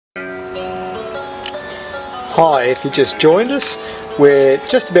Hi, if you just joined us, we're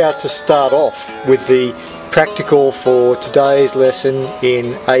just about to start off with the practical for today's lesson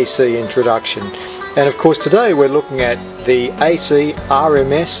in AC introduction. And of course today we're looking at the AC,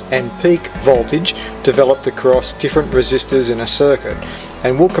 RMS and peak voltage developed across different resistors in a circuit.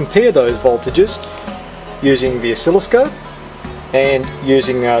 And we'll compare those voltages using the oscilloscope and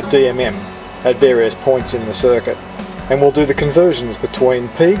using DMM at various points in the circuit. And we'll do the conversions between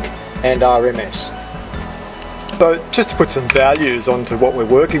peak and RMS. So just to put some values onto what we're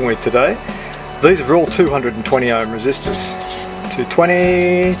working with today, these are all 220 ohm resistors.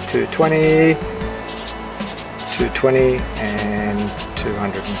 220, 220, 220 and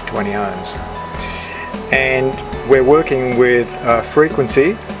 220 ohms. And we're working with a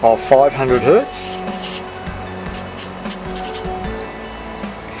frequency of 500 Hertz.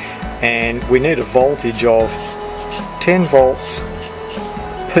 And we need a voltage of 10 volts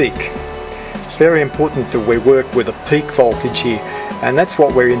peak. It's very important that we work with a peak voltage here, and that's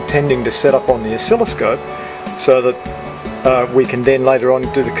what we're intending to set up on the oscilloscope so that we can then later on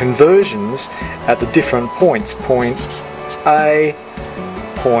do the conversions at the different points, point A,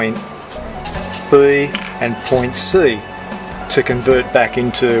 point B and point C, to convert back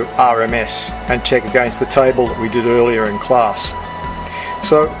into RMS and check against the table that we did earlier in class.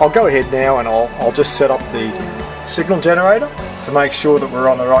 So I'll go ahead now and I'll just set up the signal generator to make sure that we're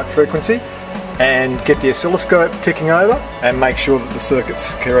on the right frequency, and get the oscilloscope ticking over and make sure that the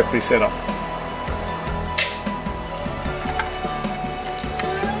circuit's correctly set up.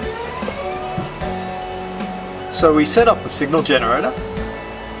 So we set up the signal generator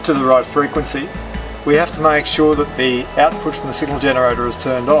to the right frequency. We have to make sure that the output from the signal generator is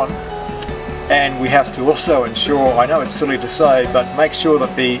turned on, and we have to also ensure, I know it's silly to say, but make sure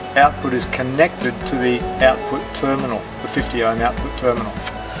that the output is connected to the output terminal, the 50 ohm output terminal.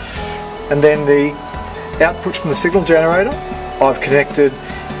 And then the output from the signal generator I've connected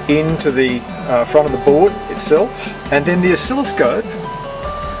into the front of the board itself, and then the oscilloscope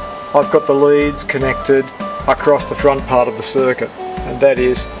I've got the leads connected across the front part of the circuit, and that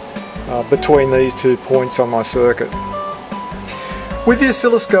is between these 2 points on my circuit. With the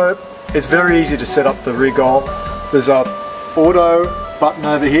oscilloscope it's very easy to set up the rigol. There's a auto button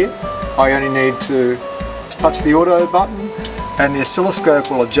over here. I only need to touch the auto button and the oscilloscope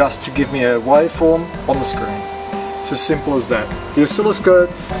will adjust to give me a waveform on the screen. It's as simple as that. The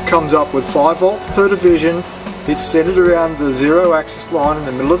oscilloscope comes up with 5 volts per division. It's centered around the 0 axis line in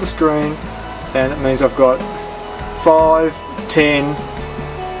the middle of the screen, and it means I've got 5, 10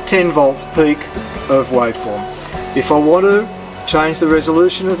 volts peak of waveform. If I want to change the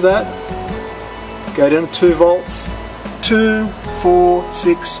resolution of that, go down to 2 volts, 2, 4,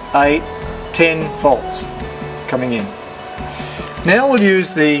 6, 8, 10 volts coming in. Now we'll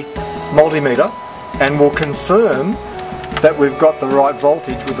use the multimeter and we'll confirm that we've got the right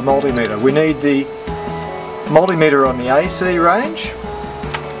voltage with the multimeter. We need the multimeter on the AC range,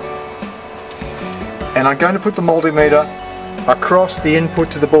 and I'm going to put the multimeter across the input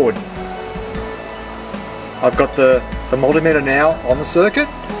to the board. I've got the multimeter now on the circuit,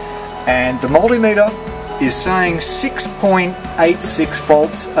 and the multimeter is saying 6.86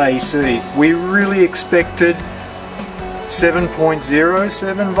 volts AC. We really expected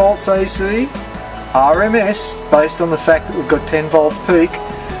 7.07 volts AC RMS based on the fact that we've got 10 volts peak,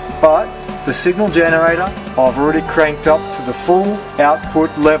 but the signal generator I've already cranked up to the full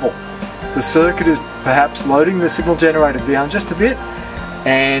output level. The circuit is perhaps loading the signal generator down just a bit,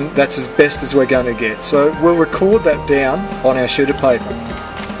 and that's as best as we're going to get. So we'll record that down on our sheet of paper.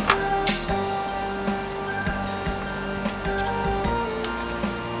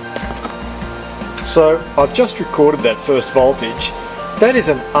 So I've just recorded that first voltage. That is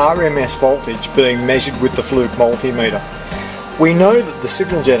an RMS voltage being measured with the Fluke multimeter. We know that the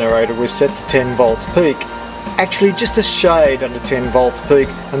signal generator was set to 10 volts peak, actually just a shade under 10 volts peak,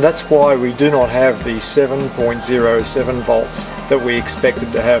 and that's why we do not have the 7.07 volts that we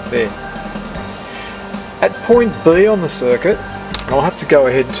expected to have there. At point B on the circuit, I'll have to go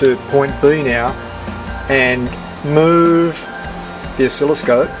ahead to point B now and move the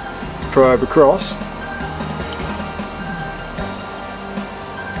oscilloscope probe across.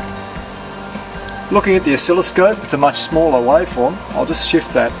 Looking at the oscilloscope, it's a much smaller waveform. I'll just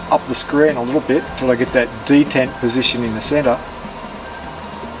shift that up the screen a little bit until I get that detent position in the center.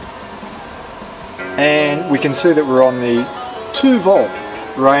 And we can see that we're on the 2 volt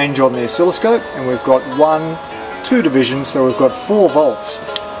range on the oscilloscope, and we've got 2 divisions, so we've got 4 volts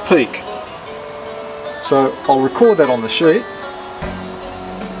peak. So I'll record that on the sheet.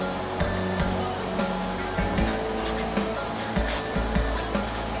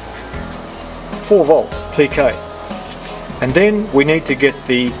 4 volts PK. And then we need to get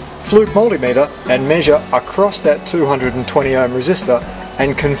the Fluke multimeter and measure across that 220 ohm resistor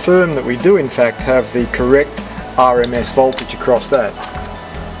and confirm that we do in fact have the correct RMS voltage across that.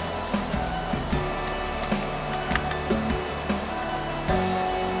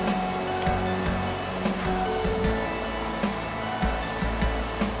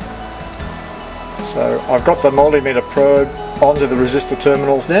 So I've got the multimeter probe onto the resistor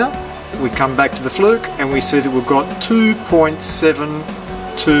terminals now. We come back to the Fluke and we see that we've got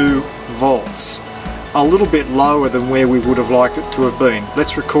 2.72 volts. A little bit lower than where we would have liked it to have been.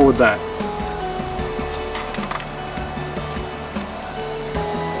 Let's record that.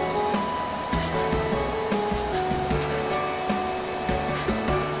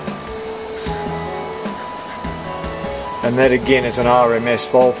 And that again is an RMS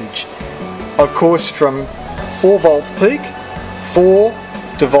voltage. Of course, from 4 volts peak, 4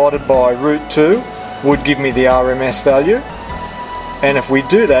 divided by √2 would give me the RMS value. And if we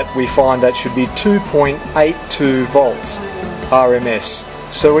do that, we find that should be 2.82 volts RMS.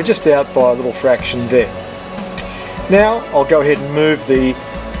 So we're just out by a little fraction there. Now I'll go ahead and move the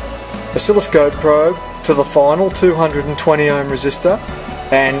oscilloscope probe to the final 220 ohm resistor,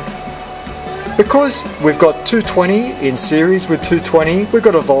 and because we've got 220 in series with 220, we've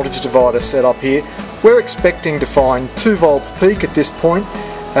got a voltage divider set up here. We're expecting to find 2 volts peak at this point,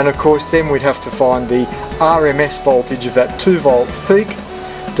 and of course then we'd have to find the RMS voltage of that 2 volts peak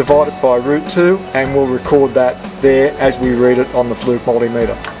divided by √2, and we'll record that there as we read it on the Fluke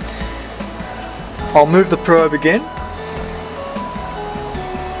multimeter. I'll move the probe again.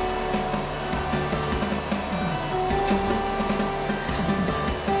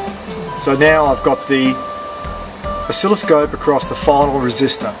 So now I've got the oscilloscope across the final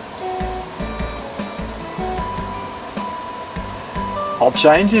resistor. I'll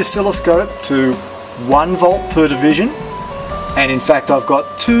change the oscilloscope to 1 volt per division, and in fact I've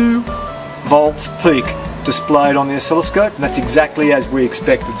got 2 volts peak displayed on the oscilloscope, and that's exactly as we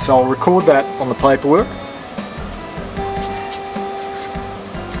expected. So I'll record that on the paperwork.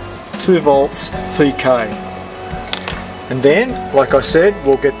 2 volts PK. And then, like I said,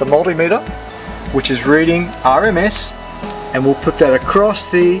 we'll get the multimeter, which is reading RMS, and we'll put that across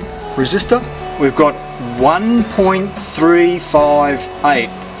the resistor. We've got 1.358.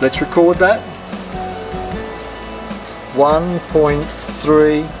 Let's record that.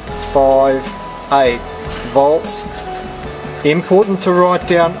 1.358 volts. Important to write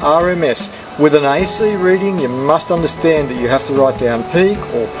down RMS. With an AC reading, you must understand that you have to write down peak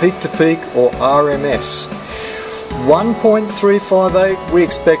or peak to peak or RMS. 1.358, we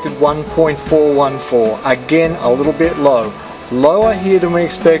expected 1.414. Again, a little bit low. Lower here than we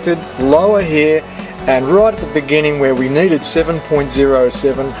expected, lower here, and right at the beginning where we needed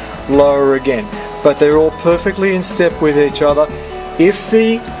 7.07, lower again. But they're all perfectly in step with each other. If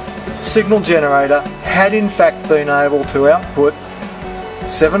the signal generator had in fact been able to output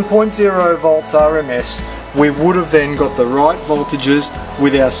 7.0 volts RMS, we would have then got the right voltages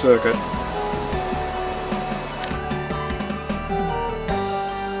with our circuit.